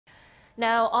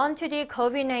Now on to the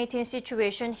COVID-19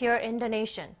 situation here in the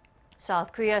nation.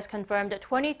 South Korea has confirmed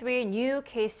 23 new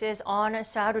cases on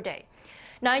Saturday.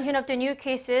 19 of the new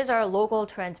cases are local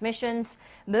transmissions,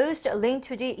 most linked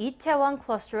to the Itaewon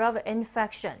cluster of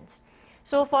infections.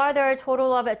 So far, there are a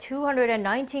total of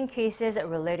 219 cases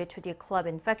related to the club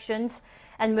infections,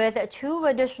 and with 2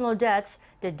 additional deaths,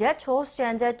 the death toll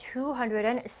stands at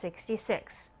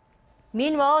 266.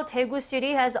 Meanwhile, Daegu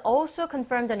City has also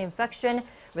confirmed an infection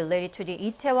related to the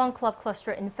Itaewon club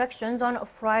cluster infections on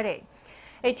Friday.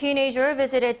 A teenager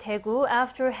visited Daegu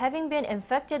after having been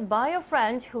infected by a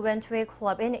friend who went to a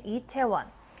club in Itaewon.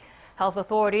 Health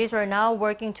authorities are now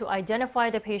working to identify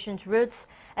the patient's routes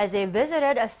as they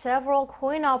visited several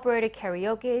coin-operated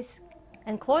karaokes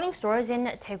and clothing stores in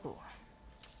Daegu.